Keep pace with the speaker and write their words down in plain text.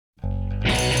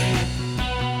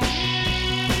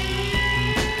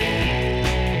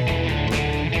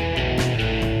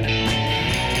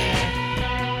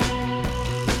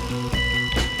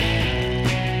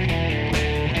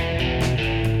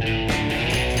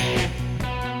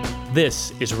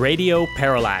This is Radio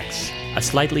Parallax, a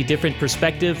slightly different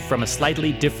perspective from a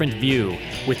slightly different view,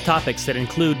 with topics that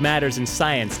include matters in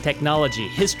science, technology,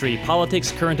 history,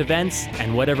 politics, current events,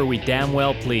 and whatever we damn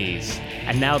well please.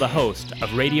 And now the host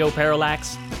of Radio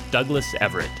Parallax, Douglas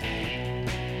Everett.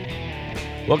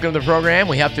 Welcome to the program.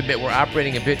 We have to admit we're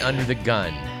operating a bit under the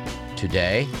gun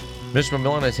today. Mr.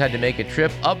 McMillan has had to make a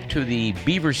trip up to the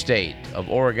Beaver State of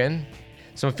Oregon.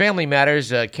 Some family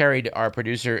matters carried our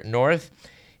producer north.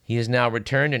 He has now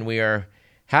returned, and we are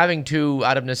having to,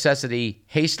 out of necessity,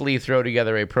 hastily throw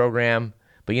together a program.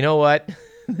 But you know what?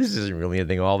 This isn't really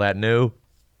anything all that new.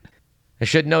 I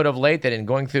should note of late that in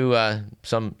going through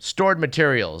some stored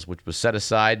materials, which was set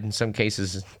aside in some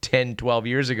cases 10, 12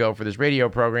 years ago for this radio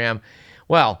program,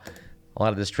 well, a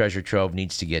lot of this treasure trove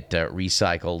needs to get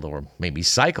recycled or maybe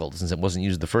cycled since it wasn't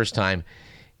used the first time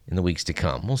in the weeks to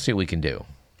come. We'll see what we can do.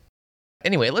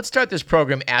 Anyway, let's start this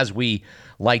program as we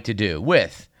like to do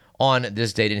with On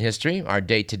This Date in History. Our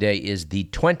date today is the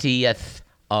 20th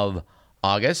of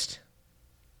August.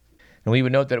 And we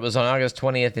would note that it was on August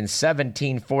 20th in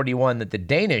 1741 that the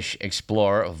Danish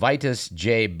explorer Vitus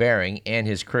J. Bering and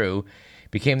his crew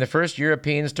became the first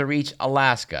Europeans to reach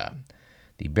Alaska.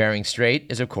 The Bering Strait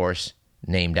is, of course,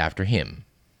 named after him.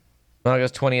 On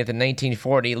August 20th in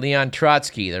 1940, Leon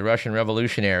Trotsky, the Russian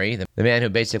revolutionary, the man who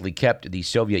basically kept the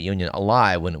Soviet Union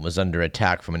alive when it was under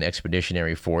attack from an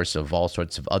expeditionary force of all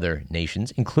sorts of other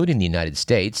nations, including the United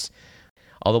States.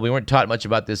 Although we weren't taught much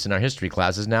about this in our history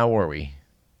classes, now were we?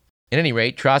 At any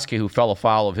rate, Trotsky, who fell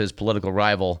afoul of his political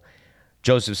rival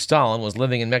Joseph Stalin, was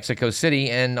living in Mexico City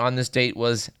and on this date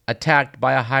was attacked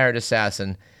by a hired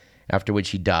assassin, after which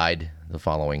he died the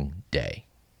following day.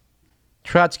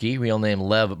 Trotsky, real name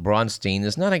Lev Bronstein,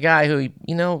 is not a guy who,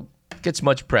 gets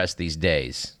much press these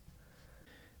days.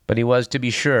 But he was, to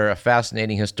be sure, a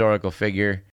fascinating historical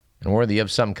figure and worthy of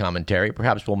some commentary.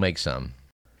 Perhaps we'll make some.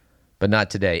 But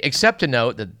not today. Except to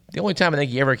note that the only time I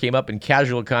think he ever came up in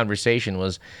casual conversation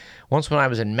was once when I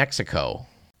was in Mexico.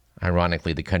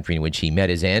 Ironically, the country in which he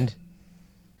met his end.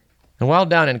 And while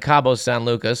down in Cabo San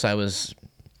Lucas, I was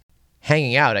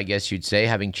hanging out, I guess you'd say,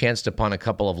 having chanced upon a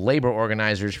couple of labor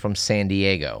organizers from San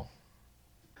Diego.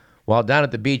 While down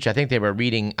at the beach, I think they were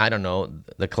reading,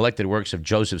 the collected works of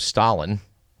Joseph Stalin,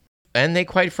 and they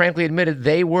quite frankly admitted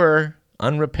they were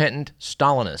unrepentant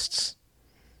Stalinists.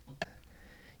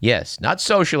 Yes, not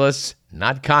socialists,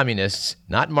 not communists,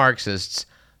 not Marxists,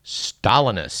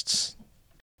 Stalinists.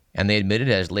 And they admitted,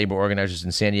 as labor organizers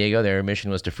in San Diego, their mission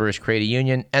was to first create a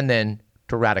union and then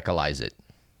to radicalize it.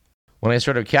 When I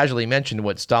sort of casually mentioned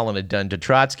what Stalin had done to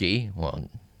Trotsky, well,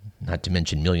 not to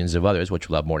mention millions of others, which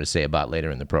we'll have more to say about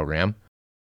later in the program,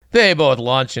 they both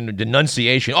launched into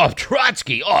denunciation. Oh,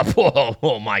 Trotsky!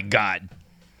 Oh, my God!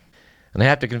 And I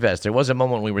have to confess, there was a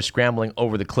moment when we were scrambling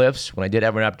over the cliffs when I did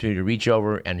have an opportunity to reach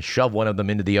over and shove one of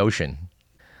them into the ocean.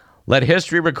 Let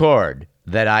history record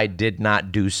that I did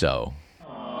not do so.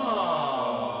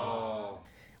 Aww.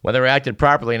 Whether I acted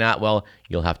properly or not, well,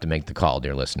 you'll have to make the call,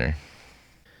 dear listener.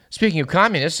 Speaking of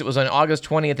communists, it was on August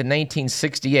 20th in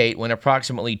 1968 when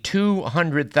approximately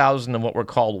 200,000 of what were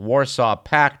called Warsaw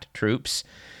Pact troops,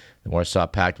 the Warsaw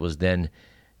Pact was then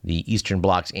the Eastern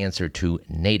Bloc's answer to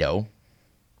NATO,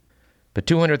 but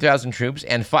 200,000 troops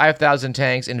and 5,000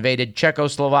 tanks invaded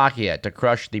Czechoslovakia to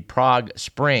crush the Prague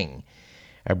Spring,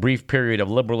 a brief period of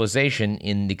liberalization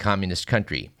in the communist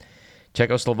country.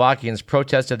 Czechoslovakians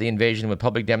protested the invasion with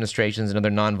public demonstrations and other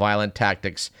nonviolent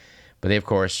tactics, but they, of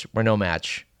course, were no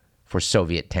match for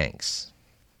Soviet tanks.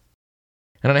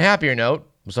 And on a happier note,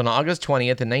 it was on August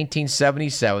 20th in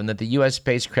 1977 that the U.S.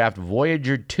 spacecraft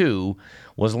Voyager 2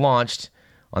 was launched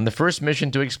on the first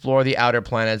mission to explore the outer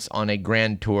planets on a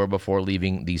grand tour before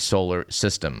leaving the solar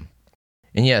system.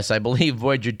 And yes, I believe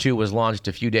Voyager 2 was launched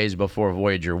a few days before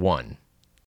Voyager 1.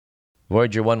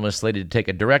 Voyager 1 was slated to take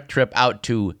a direct trip out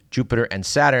to Jupiter and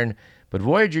Saturn, but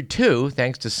Voyager 2,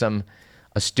 thanks to some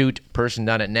astute person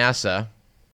down at NASA,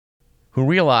 who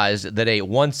realized that a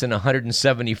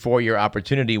once-in-174-year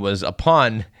opportunity was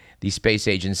upon the space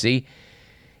agency,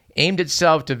 aimed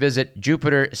itself to visit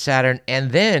Jupiter, Saturn,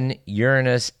 and then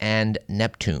Uranus and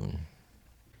Neptune.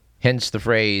 Hence the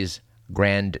phrase,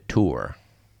 Grand Tour.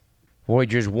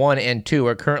 Voyagers 1 and 2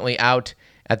 are currently out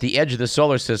at the edge of the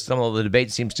solar system, although the debate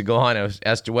seems to go on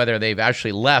as to whether they've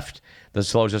actually left the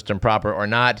solar system proper or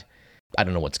not. I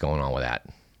don't know what's going on with that.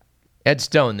 Ed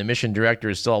Stone, the mission director,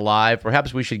 is still alive.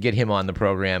 Perhaps we should get him on the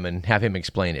program and have him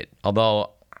explain it, although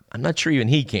I'm not sure even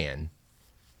he can.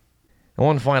 And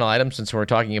one final item, since we're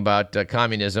talking about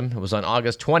communism, it was on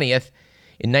August 20th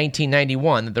in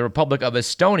 1991 that the Republic of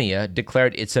Estonia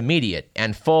declared its immediate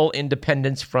and full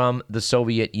independence from the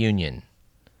Soviet Union.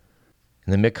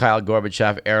 In the Mikhail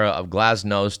Gorbachev era of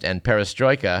glasnost and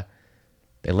perestroika,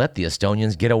 they let the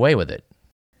Estonians get away with it.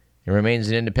 It remains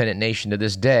an independent nation to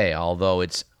this day, although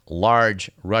its large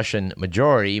Russian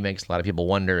majority makes a lot of people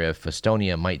wonder if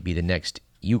Estonia might be the next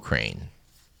Ukraine.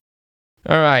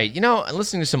 All right,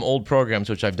 listening to some old programs,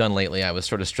 which I've done lately, I was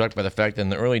sort of struck by the fact that in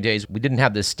the early days, we didn't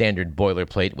have this standard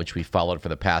boilerplate, which we followed for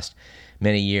the past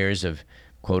many years of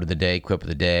quote of the day, quip of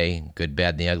the day, good,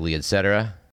 bad, and the ugly,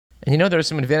 etc. And there are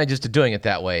some advantages to doing it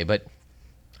that way, but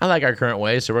I like our current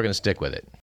way, so we're going to stick with it.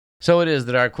 So it is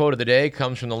that our quote of the day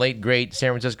comes from the late, great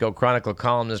San Francisco Chronicle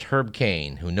columnist Herb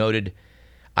Caen, who noted,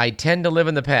 "I tend to live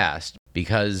in the past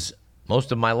because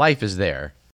most of my life is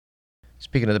there."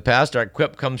 Speaking of the past, our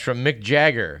quip comes from Mick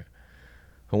Jagger,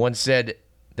 who once said,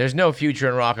 "There's no future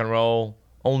in rock and roll,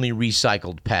 only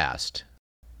recycled past."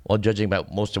 Well, judging by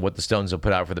most of what the Stones have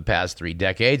put out for the past 3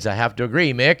 decades, I have to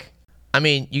agree, Mick. I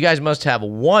mean, you guys must have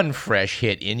one fresh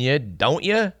hit in you, don't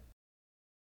you?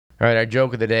 All right, our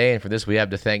joke of the day, and for this we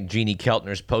have to thank Jeannie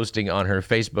Keltner's posting on her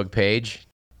Facebook page,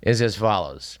 is as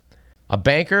follows. A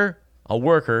banker, a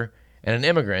worker, and an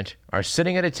immigrant are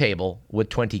sitting at a table with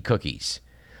 20 cookies.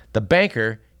 The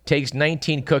banker takes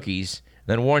 19 cookies,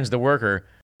 then warns the worker,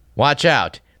 "Watch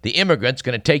out, the immigrant's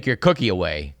going to take your cookie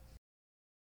away."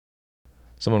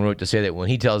 Someone wrote to say that when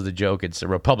he tells the joke, it's a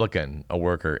Republican, a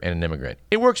worker, and an immigrant.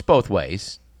 It works both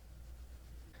ways.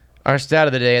 Our stat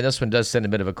of the day, and this one does send a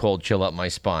bit of a cold chill up my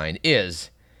spine,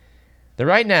 is that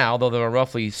right now, though there are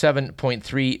roughly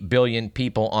 7.3 billion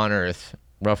people on Earth,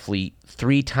 roughly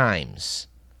 3 times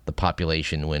the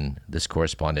population when this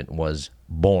correspondent was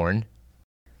born,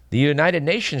 the United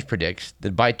Nations predicts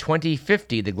that by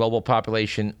 2050, the global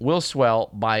population will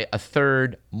swell by a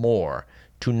third more,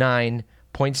 to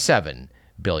 9.7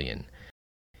 billion.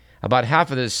 About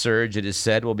half of this surge, it is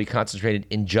said, will be concentrated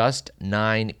in just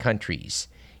 9 countries: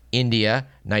 India,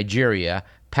 Nigeria,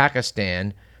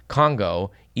 Pakistan,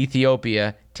 Congo,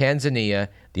 Ethiopia, Tanzania,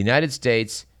 the United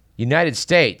States,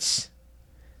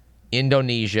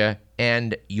 Indonesia,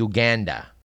 and Uganda.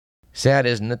 Sad,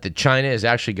 isn't it, that China has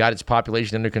actually got its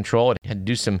population under control? It had to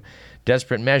do some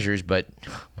desperate measures, but,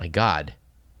 my God,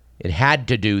 it had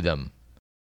to do them.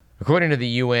 According to the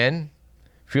UN,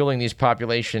 fueling these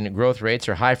population growth rates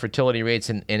are high fertility rates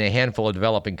in a handful of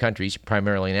developing countries,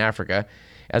 primarily in Africa,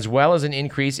 as well as an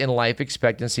increase in life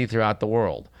expectancy throughout the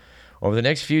world. Over the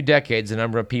next few decades, the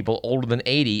number of people older than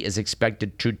 80 is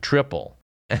expected to triple.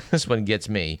 And this one gets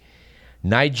me.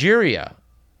 Nigeria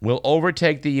will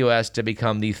overtake the U.S. to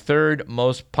become the 3rd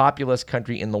most populous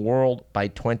country in the world by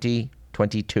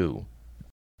 2022.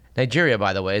 Nigeria,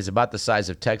 by the way, is about the size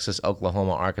of Texas,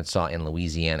 Oklahoma, Arkansas, and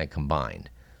Louisiana combined,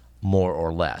 more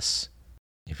or less.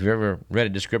 If you've ever read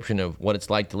a description of what it's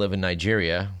like to live in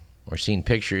Nigeria or seen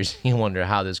pictures, you wonder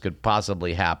how this could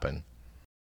possibly happen.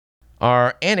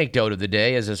 Our anecdote of the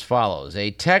day is as follows. A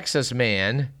Texas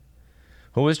man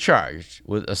who was charged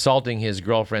with assaulting his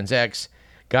girlfriend's ex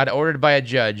got ordered by a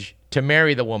judge to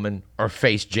marry the woman or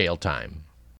face jail time.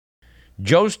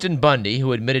 Jostin Bundy,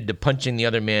 who admitted to punching the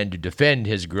other man to defend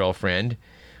his girlfriend,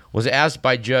 was asked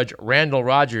by Judge Randall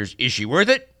Rogers, "Is she worth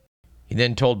it?" He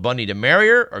then told Bundy to marry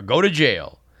her or go to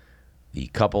jail. The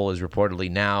couple is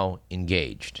reportedly now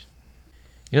engaged.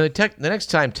 The next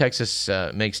time Texas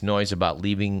makes noise about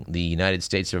leaving the United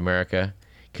States of America,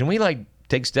 can we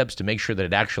take steps to make sure that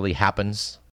it actually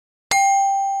happens?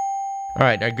 All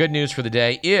right, our good news for the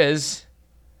day is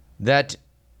that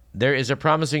there is a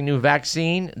promising new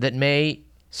vaccine that may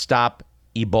stop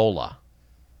Ebola.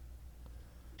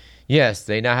 Yes,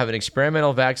 they now have an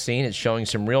experimental vaccine. It's showing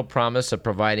some real promise of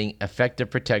providing effective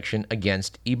protection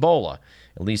against Ebola,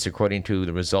 at least according to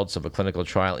the results of a clinical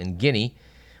trial in Guinea,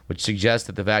 which suggests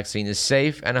that the vaccine is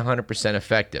safe and 100%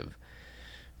 effective.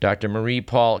 Dr.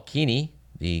 Marie-Paul Keeney,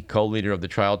 the co-leader of the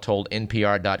trial, told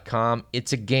NPR.com,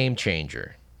 "It's a game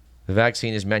changer." The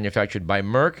vaccine is manufactured by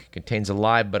Merck, contains a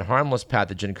live but harmless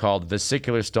pathogen called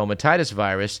vesicular stomatitis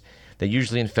virus that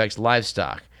usually infects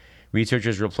livestock.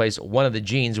 Researchers replace one of the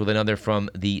genes with another from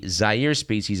the Zaire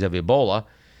species of Ebola,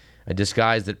 a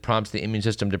disguise that prompts the immune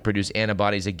system to produce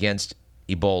antibodies against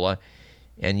Ebola,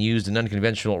 and used an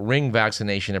unconventional ring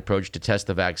vaccination approach to test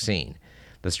the vaccine.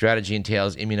 The strategy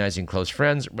entails immunizing close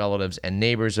friends, relatives, and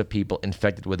neighbors of people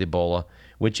infected with Ebola,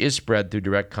 which is spread through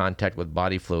direct contact with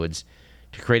body fluids,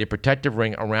 to create a protective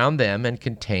ring around them and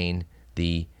contain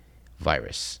the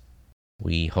virus.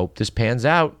 We hope this pans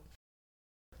out.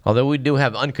 Although we do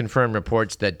have unconfirmed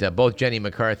reports that both Jenny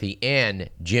McCarthy and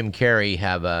Jim Carrey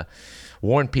have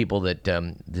warned people that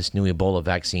this new Ebola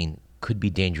vaccine could be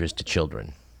dangerous to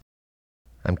children.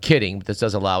 I'm kidding, but this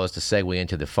does allow us to segue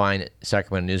into the fine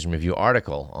Sacramento News and Review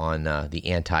article on the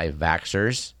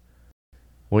anti-vaxxers.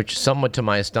 which, somewhat to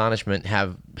my astonishment,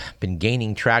 have been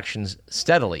gaining traction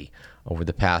steadily over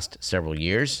the past several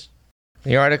years.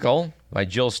 The article by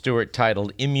Jill Stewart,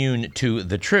 titled "Immune to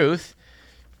the Truth,"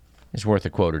 is worth a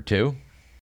quote or two.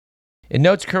 It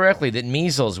notes correctly that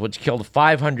measles, which killed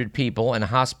 500 people and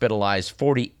hospitalized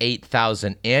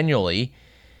 48,000 annually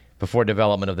before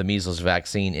development of the measles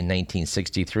vaccine in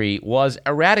 1963, was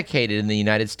eradicated in the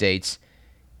United States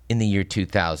in the year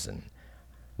 2000.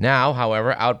 Now,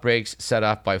 however, outbreaks set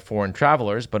off by foreign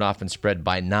travelers, but often spread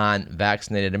by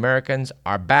non-vaccinated Americans,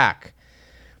 are back.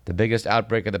 The biggest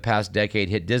outbreak of the past decade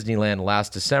hit Disneyland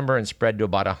last December and spread to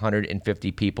about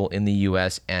 150 people in the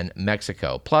U.S. and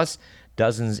Mexico, plus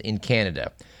dozens in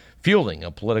Canada, fueling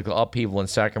a political upheaval in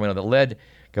Sacramento that led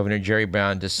Governor Jerry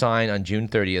Brown to sign on June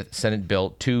 30th Senate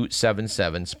Bill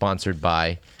 277, sponsored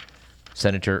by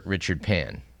Senator Richard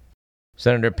Pan.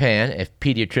 Senator Pan, a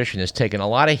pediatrician, has taken a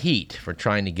lot of heat for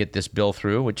trying to get this bill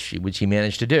through, which he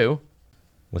managed to do,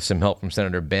 with some help from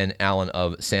Senator Ben Allen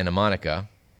of Santa Monica.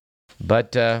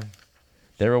 But their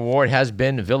reward has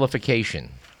been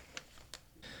vilification.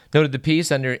 Noted the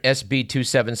piece, under SB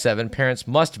 277, parents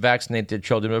must vaccinate their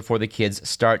children before the kids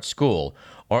start school,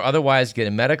 or otherwise get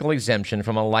a medical exemption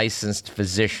from a licensed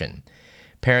physician.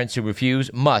 Parents who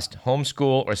refuse must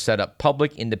homeschool or set up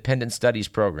public independent studies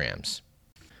programs.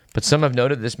 But some have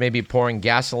noted this may be pouring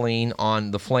gasoline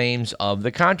on the flames of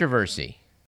the controversy.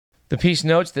 The piece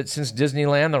notes that since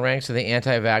Disneyland, the ranks of the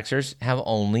anti-vaxxers have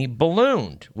only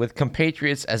ballooned, with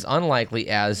compatriots as unlikely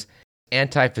as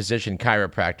anti-physician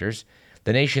chiropractors,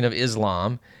 the Nation of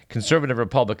Islam, conservative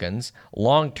Republicans,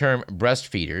 long-term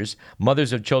breastfeeders,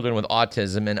 mothers of children with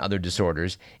autism and other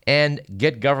disorders, and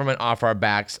get government off our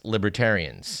backs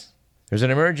libertarians. There's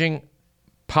an emerging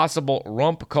possible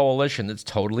rump coalition that's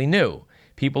totally new.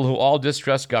 People who all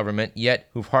distrust government, yet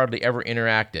who've hardly ever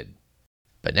interacted.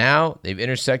 But now they've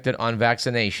intersected on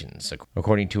vaccinations,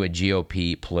 according to a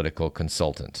GOP political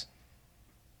consultant.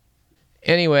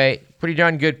 Anyway, pretty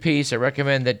darn good piece. I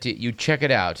recommend that you check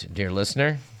it out, dear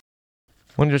listener.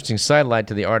 One interesting sidelight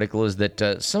to the article is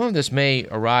that some of this may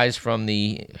arise from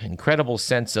the incredible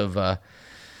sense of,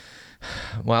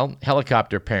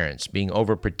 helicopter parents being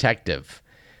overprotective.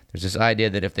 There's this idea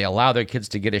that if they allow their kids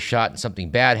to get a shot and something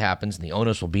bad happens, the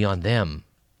onus will be on them.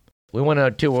 We went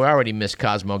out, too. We already missed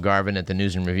Cosmo Garvin at the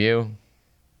News and Review.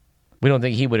 We don't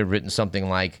think he would have written something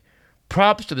like,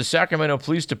 "Props to the Sacramento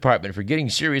Police Department for getting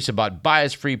serious about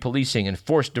bias-free policing and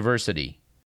forced diversity."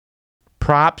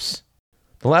 Props?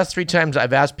 The last 3 times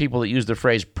I've asked people that use the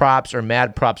phrase props or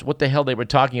mad props what the hell they were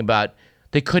talking about,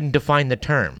 they couldn't define the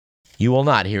term. You will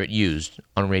not hear it used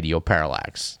on Radio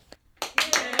Parallax.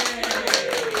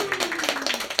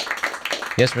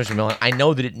 Yes, Mr. Millen, I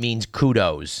know that it means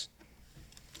kudos.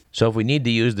 So if we need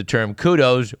to use the term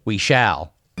kudos, we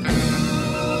shall. All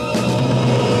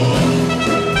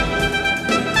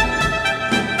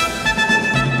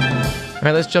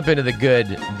right, let's jump into the good,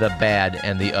 the bad,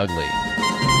 and the ugly.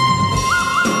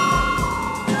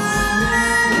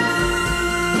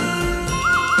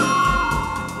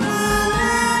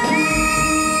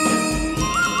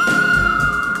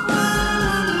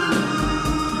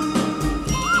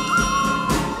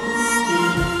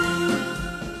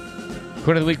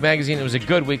 According to The Week magazine, it was a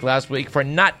good week last week for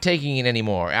not taking it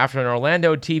anymore after an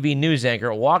Orlando TV news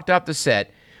anchor walked off the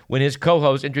set when his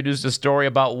co-host introduced a story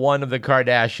about one of the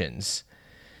Kardashians.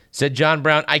 Said John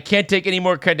Brown, "I can't take any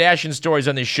more Kardashian stories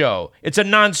on this show. It's a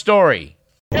non-story."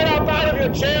 Get up out of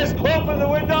your chairs, open the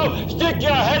window, stick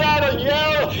your head out and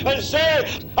yell and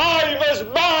say, "I'm as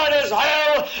mad as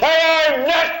hell, and I'm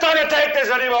not going to take this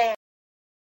anymore."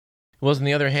 It was, on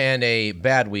the other hand, a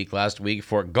bad week last week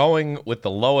for going with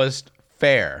the lowest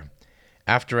fare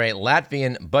after a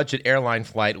Latvian budget airline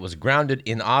flight was grounded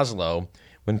in Oslo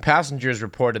when passengers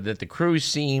reported that the crew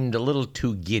seemed a little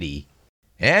too giddy.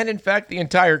 And, in fact, the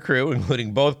entire crew,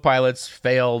 including both pilots,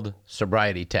 failed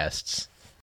sobriety tests.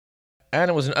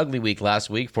 And it was an ugly week last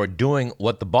week for doing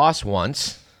what the boss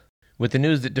wants, with the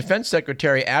news that Defense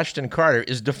Secretary Ashton Carter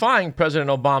is defying President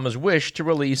Obama's wish to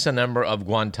release a number of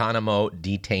Guantanamo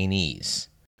detainees.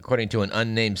 According to an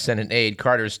unnamed Senate aide,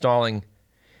 Carter is stalling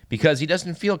because he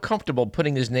doesn't feel comfortable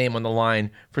putting his name on the line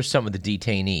for some of the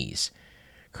detainees.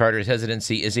 Carter's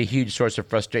hesitancy is a huge source of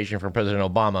frustration for President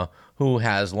Obama, who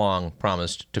has long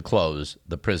promised to close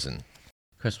the prison.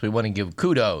 Of course, we want to give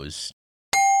kudos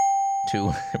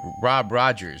to Rob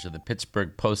Rogers of the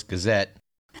Pittsburgh Post-Gazette,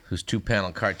 whose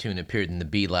 2-panel cartoon appeared in the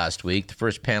Bee last week. The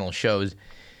first panel shows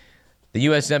the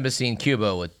U.S. Embassy in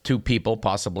Cuba with 2 people,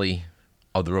 possibly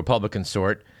of the Republican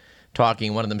sort,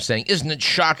 talking, one of them saying, "Isn't it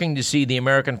shocking to see the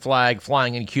American flag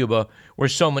flying in Cuba where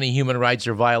so many human rights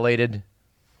are violated?"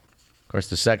 course,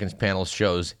 the second panel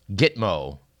shows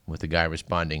Gitmo, with the guy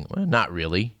responding, well, not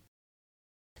really.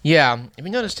 Yeah, have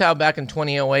you noticed how back in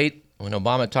 2008, when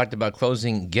Obama talked about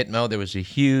closing Gitmo, there was a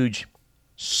huge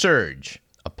surge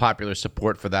of popular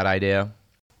support for that idea?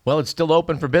 Well, it's still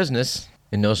open for business,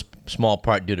 in no small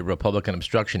part due to Republican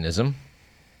obstructionism.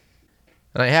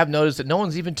 And I have noticed that no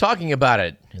one's even talking about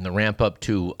it in the ramp-up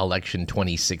to election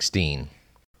 2016.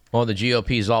 Well, the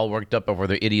GOP is all worked up over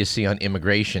their idiocy on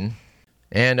immigration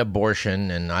and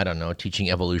abortion and, I don't know, teaching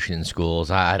evolution in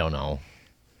schools. I don't know.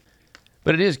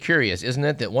 But it is curious, isn't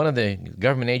it, that one of the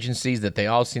government agencies that they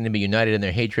all seem to be united in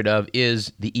their hatred of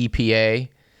is the EPA,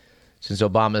 since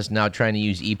Obama is now trying to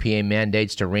use EPA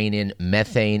mandates to rein in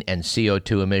methane and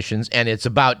CO2 emissions, and it's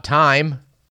about time.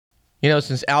 You know,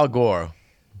 since Al Gore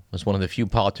was one of the few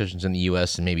politicians in the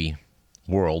U.S. and maybe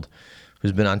world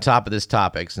who's been on top of this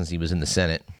topic since he was in the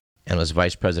Senate and was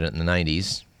vice president in the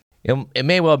 90s, it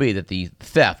may well be that the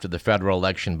theft of the federal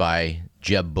election by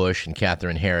Jeb Bush and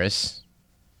Katherine Harris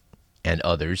and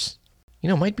others,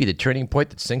 might be the turning point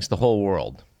that sinks the whole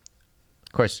world.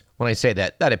 Of course, when I say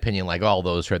that opinion, like all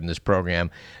those heard in this program,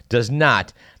 does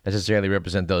not necessarily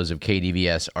represent those of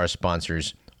KDVS, our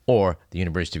sponsors, or the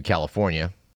University of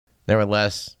California.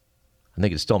 Nevertheless, I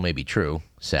think it still may be true,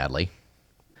 sadly.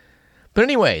 But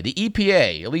anyway, the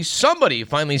EPA, at least somebody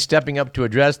finally stepping up to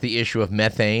address the issue of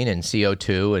methane and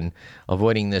CO2 and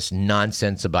avoiding this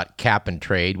nonsense about cap and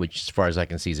trade, which as far as I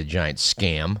can see is a giant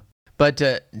scam. But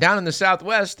down in the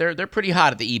Southwest, they're pretty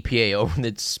hot at the EPA over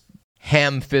its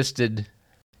ham-fisted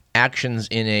actions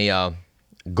in a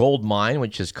gold mine,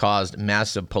 which has caused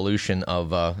massive pollution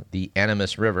of the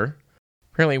Animas River.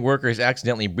 Apparently, workers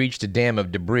accidentally breached a dam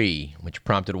of debris, which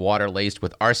prompted water laced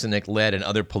with arsenic, lead, and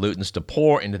other pollutants to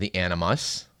pour into the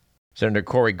Animas. Senator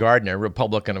Cory Gardner,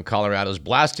 Republican of Colorado, is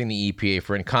blasting the EPA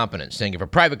for incompetence, saying if a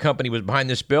private company was behind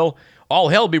this bill, all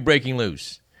hell would be breaking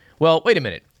loose. Well, wait a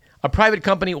minute. A private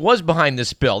company was behind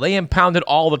this bill. They impounded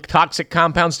all the toxic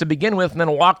compounds to begin with and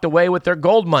then walked away with their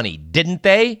gold money, didn't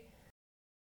they?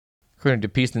 According to a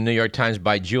piece in the New York Times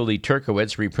by Julie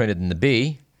Turkowitz, reprinted in the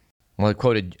Bee, I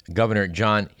quoted Governor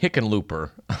John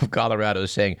Hickenlooper of Colorado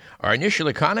saying, our initial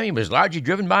economy was largely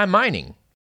driven by mining,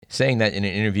 saying that in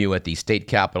an interview at the state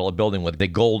capitol, a building with the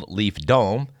gold leaf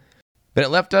dome, but it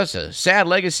left us a sad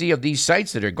legacy of these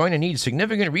sites that are going to need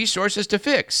significant resources to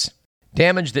fix.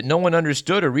 Damage that no one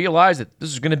understood or realized that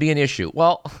this is going to be an issue.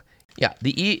 Well, yeah,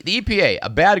 the EPA, a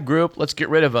bad group. Let's get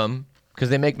rid of them because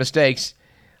they make mistakes.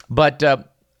 But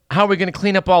how are we going to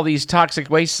clean up all these toxic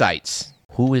waste sites?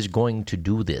 Who is going to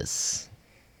do this?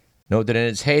 Note that in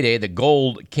its heyday, the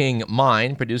Gold King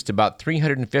mine produced about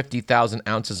 350,000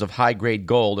 ounces of high-grade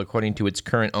gold, according to its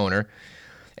current owner.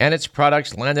 And its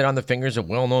products landed on the fingers of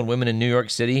well-known women in New York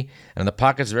City and in the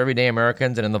pockets of everyday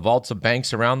Americans and in the vaults of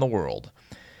banks around the world.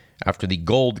 After the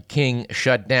Gold King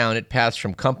shut down, it passed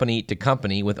from company to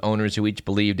company with owners who each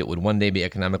believed it would one day be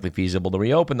economically feasible to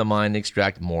reopen the mine and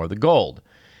extract more of the gold.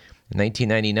 In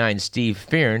 1999, Steve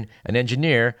Fearn, an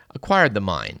engineer, acquired the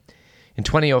mine. In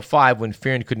 2005, when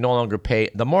Fearn could no longer pay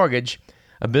the mortgage,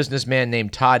 a businessman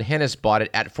named Todd Hennis bought it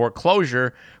at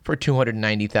foreclosure for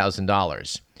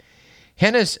 $290,000.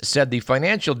 Hennis said the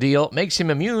financial deal makes him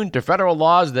immune to federal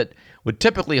laws that would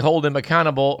typically hold him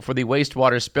accountable for the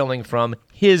wastewater spilling from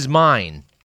his mine.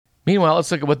 Meanwhile,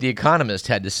 let's look at what The Economist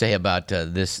had to say about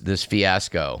this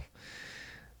fiasco.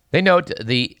 They note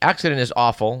the accident is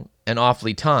awful and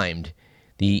awfully timed.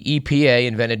 The EPA,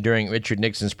 invented during Richard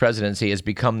Nixon's presidency, has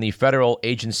become the federal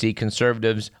agency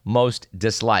conservatives most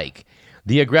dislike,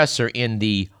 the aggressor in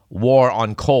the war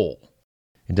on coal.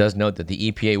 It does note that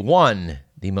the EPA won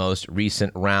the most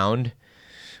recent round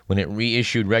when it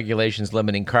reissued regulations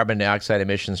limiting carbon dioxide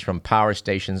emissions from power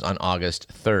stations on August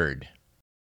 3rd.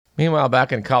 Meanwhile,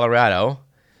 back in Colorado,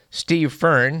 Steve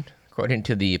Fearn, according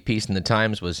to the piece in the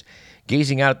Times, was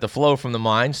gazing out at the flow from the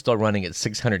mine, still running at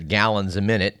 600 gallons a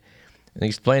minute, and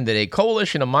explained that a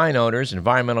coalition of mine owners,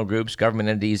 environmental groups, government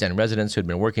entities, and residents who had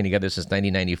been working together since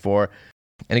 1994,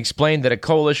 and explained that a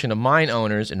coalition of mine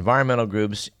owners, environmental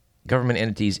groups, government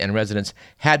entities, and residents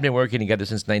had been working together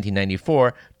since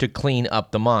 1994 to clean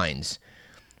up the mines.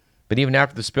 But even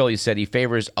after the spill, he said he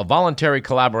favors a voluntary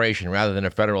collaboration rather than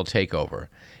a federal takeover.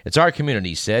 It's our community,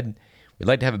 he said. We'd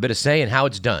like to have a bit of say in how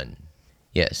it's done.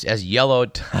 Yes, as yellow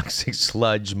toxic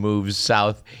sludge moves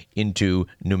south into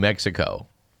New Mexico.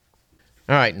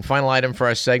 All right, and final item for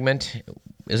our segment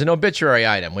is an obituary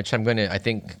item, which I'm going to, I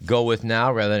think, go with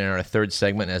now rather than in our third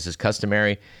segment, as is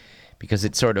customary, because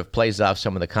it sort of plays off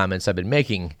some of the comments I've been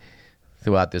making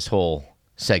throughout this whole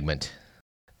segment.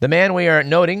 The man we are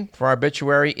noting for our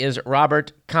obituary is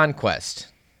Robert Conquest.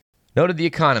 Noted The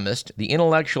Economist, the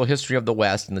intellectual history of the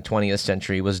West in the 20th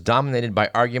century was dominated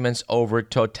by arguments over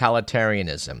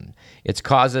totalitarianism, its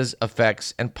causes,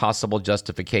 effects, and possible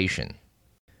justification.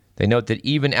 They note that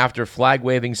even after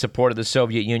flag-waving support of the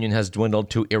Soviet Union has dwindled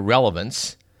to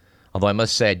irrelevance, although I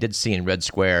must say I did see in Red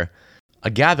Square a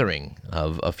gathering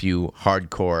of a few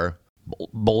hardcore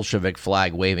Bolshevik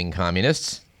flag-waving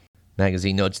communists.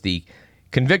 Magazine notes the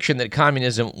conviction that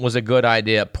communism was a good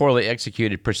idea, poorly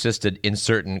executed, persisted in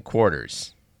certain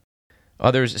quarters.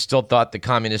 Others still thought the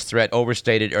communist threat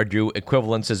overstated or drew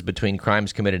equivalences between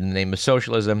crimes committed in the name of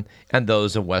socialism and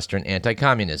those of Western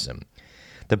anti-communism.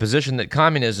 The position that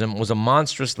communism was a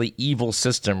monstrously evil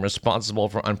system responsible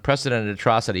for unprecedented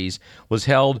atrocities was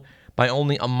held by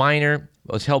only a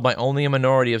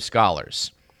minority of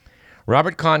scholars.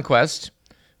 Robert Conquest,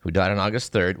 who died on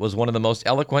August 3rd, was one of the most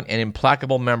eloquent and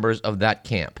implacable members of that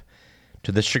camp.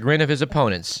 To the chagrin of his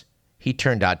opponents, he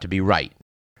turned out to be right.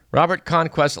 Robert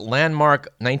Conquest's landmark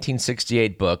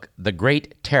 1968 book, The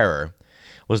Great Terror,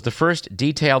 was the first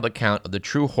detailed account of the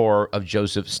true horror of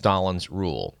Joseph Stalin's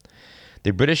rule. The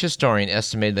British historian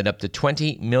estimated that up to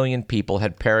 20 million people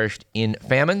had perished in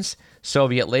famines,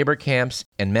 Soviet labor camps,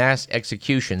 and mass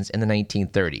executions in the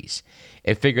 1930s,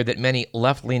 a figure that many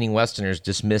left-leaning Westerners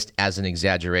dismissed as an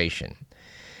exaggeration.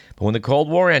 But when the Cold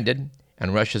War ended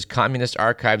and Russia's communist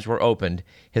archives were opened,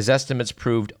 his estimates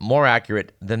proved more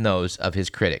accurate than those of his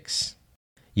critics.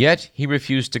 Yet he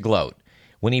refused to gloat.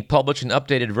 When he published an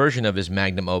updated version of his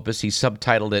magnum opus, he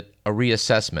subtitled it A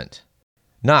Reassessment.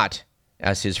 Not,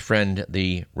 as his friend,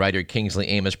 the writer Kingsley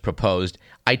Amis, proposed,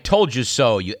 "I told you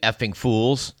so, you effing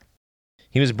fools."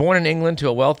 He was born in England to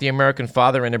a wealthy American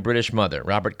father and a British mother.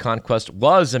 Robert Conquest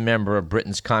was a member of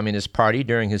Britain's Communist Party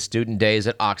during his student days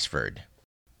at Oxford.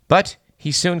 But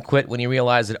he soon quit when he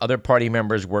realized that other party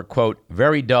members were, quote,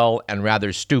 very dull and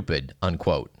rather stupid,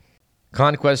 unquote.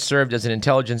 Conquest served as an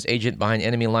intelligence agent behind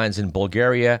enemy lines in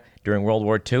Bulgaria during World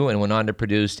War II and went on to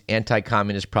produce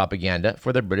anti-communist propaganda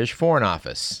for the British Foreign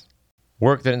Office,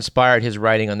 work that inspired his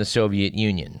writing on the Soviet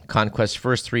Union. Conquest's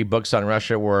first 3 books on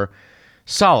Russia were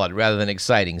solid rather than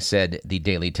exciting, said the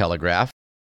Daily Telegraph.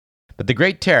 But The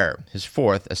Great Terror, his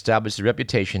 4th, established a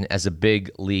reputation as a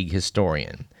big league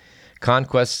historian.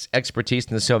 Conquest's expertise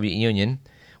in the Soviet Union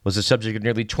was the subject of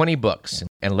nearly 20 books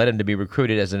and led him to be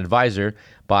recruited as an advisor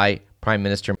by Prime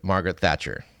Minister Margaret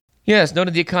Thatcher. Yes,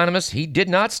 noted The Economist, he did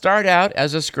not start out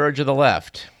as a scourge of the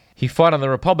left. He fought on the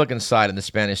Republican side in the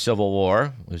Spanish Civil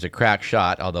War. He was a crack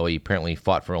shot, although he apparently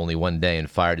fought for only one day and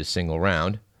fired a single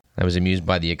round. I was amused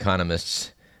by The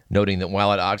Economist's noting that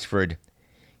while at Oxford,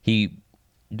 he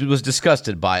was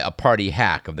disgusted by a party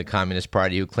hack of the Communist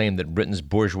Party who claimed that Britain's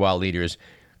bourgeois leaders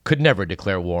could never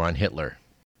declare war on Hitler.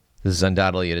 This is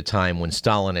undoubtedly at a time when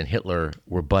Stalin and Hitler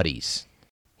were buddies.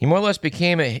 He more or less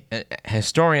became a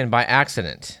historian by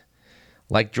accident.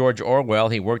 Like George Orwell,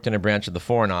 he worked in a branch of the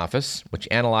Foreign Office, which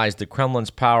analyzed the Kremlin's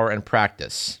power and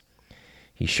practice.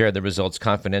 He shared the results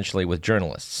confidentially with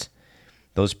journalists.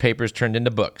 Those papers turned into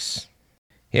books.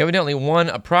 He evidently won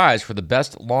a prize for the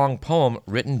best long poem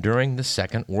written during the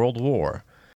Second World War.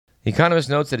 The Economist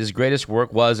notes that his greatest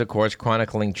work was, of course,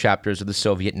 chronicling chapters of the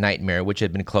Soviet nightmare, which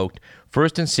had been cloaked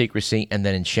first in secrecy and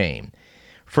then in shame.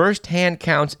 First-hand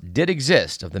counts did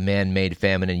exist of the man-made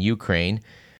famine in Ukraine,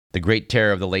 the Great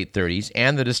Terror of the late 30s,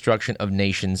 and the destruction of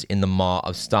nations in the maw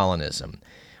of Stalinism.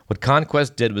 What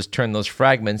Conquest did was turn those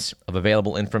fragments of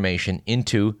available information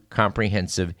into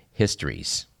comprehensive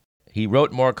histories. He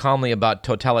wrote more calmly about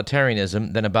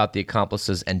totalitarianism than about the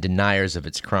accomplices and deniers of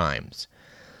its crimes.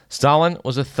 Stalin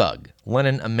was a thug,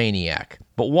 Lenin a maniac.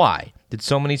 But why did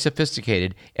so many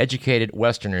sophisticated, educated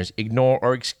Westerners ignore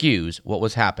or excuse what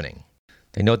was happening?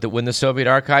 They note that when the Soviet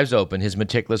archives opened, his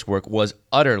meticulous work was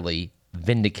utterly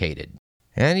vindicated.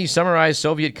 And he summarized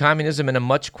Soviet communism in a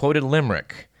much-quoted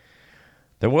limerick.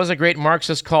 There was a great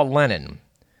Marxist called Lenin,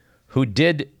 who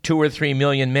did 2 or 3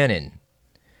 million men in.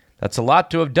 That's a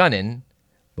lot to have done in,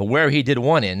 but where he did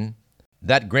 1 in,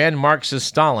 that grand Marxist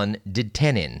Stalin did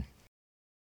 10 in.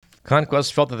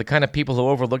 Conquest felt that the kind of people who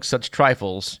overlooked such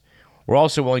trifles were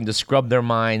also willing to scrub their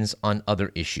minds on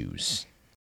other issues.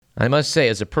 I must say,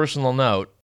 as a personal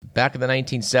note, back in the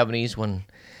 1970s when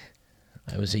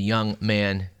I was a young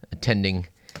man attending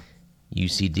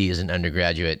UCD as an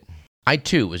undergraduate, I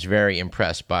too was very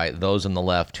impressed by those on the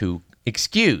left who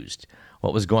excused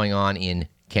what was going on in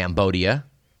Cambodia,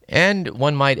 and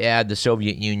one might add the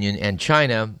Soviet Union and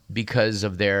China because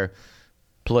of their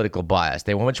political bias.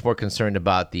 They were much more concerned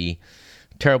about the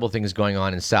terrible things going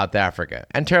on in South Africa.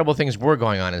 And terrible things were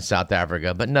going on in South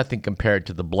Africa, but nothing compared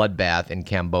to the bloodbath in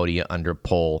Cambodia under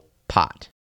Pol Pot.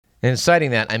 And in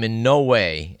citing that, I'm in no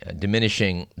way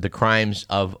diminishing the crimes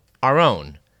of our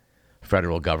own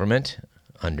federal government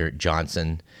under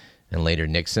Johnson and later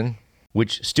Nixon,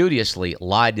 which studiously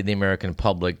lied to the American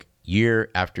public year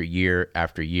after year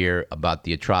after year about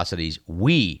the atrocities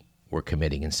we were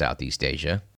committing in Southeast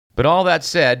Asia. But all that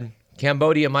said,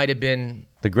 Cambodia might have been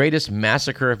the greatest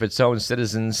massacre of its own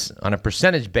citizens on a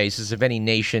percentage basis of any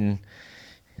nation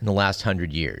in the last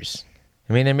 100 years.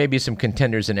 I mean, there may be some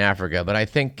contenders in Africa, but I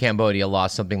think Cambodia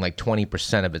lost something like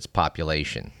 20% of its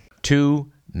population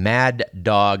to mad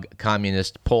dog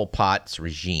communist Pol Pot's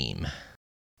regime.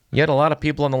 Yet a lot of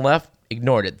people on the left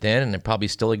ignored it then, and they probably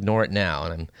still ignore it now.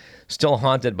 And I'm still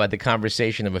haunted by the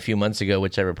conversation of a few months ago,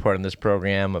 which I reported on this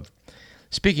program, of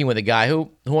speaking with a guy who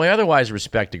I otherwise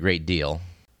respect a great deal,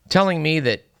 telling me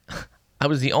that I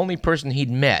was the only person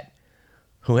he'd met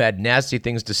who had nasty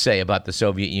things to say about the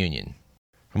Soviet Union.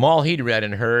 From all he'd read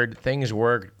and heard, things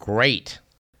were great.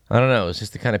 I don't know, is this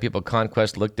the kind of people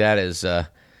Conquest looked at as the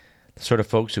sort of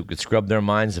folks who could scrub their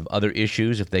minds of other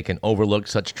issues if they can overlook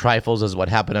such trifles as what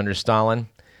happened under Stalin?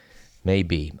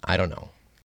 Maybe. I don't know.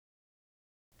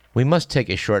 We must take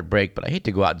a short break, but I hate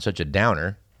to go out in such a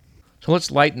downer. So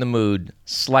let's lighten the mood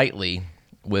slightly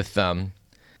with some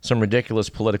ridiculous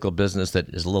political business that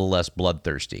is a little less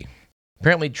bloodthirsty.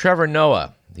 Apparently, Trevor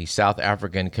Noah, the South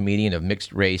African comedian of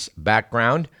mixed race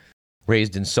background,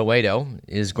 raised in Soweto,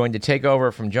 is going to take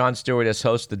over from Jon Stewart as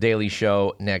host of The Daily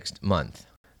Show next month.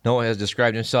 Noah has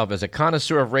described himself as a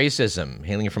connoisseur of racism,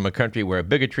 hailing from a country where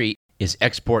bigotry is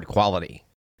export quality.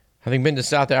 Having been to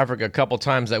South Africa a couple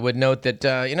times, I would note that,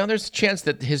 there's a chance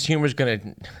that his humor is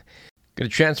going to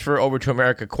transfer over to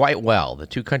America quite well. The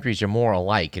two countries are more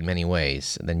alike in many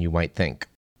ways than you might think.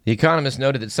 The Economist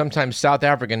noted that sometimes South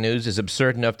African news is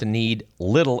absurd enough to need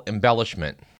little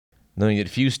embellishment, knowing that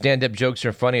few stand-up jokes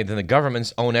are funnier than the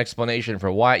government's own explanation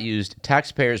for why it used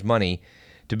taxpayers' money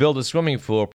to build a swimming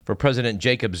pool for President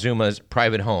Jacob Zuma's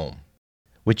private home,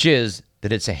 which is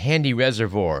that it's a handy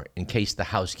reservoir in case the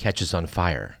house catches on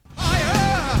fire.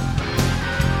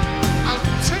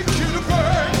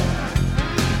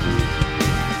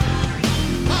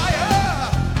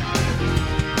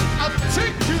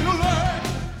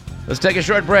 Let's take a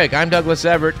short break. I'm Douglas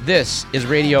Everett. This is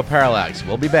Radio Parallax.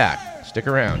 We'll be back. Stick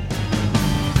around.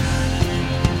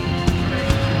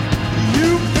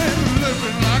 You've been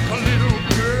living like a little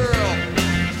girl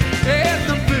in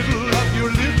the middle of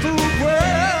your little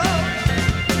world.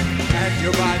 And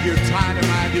you mind your tiny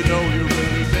mind, you know you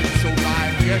really been so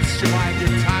blind. Yes, you mind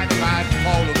your tiny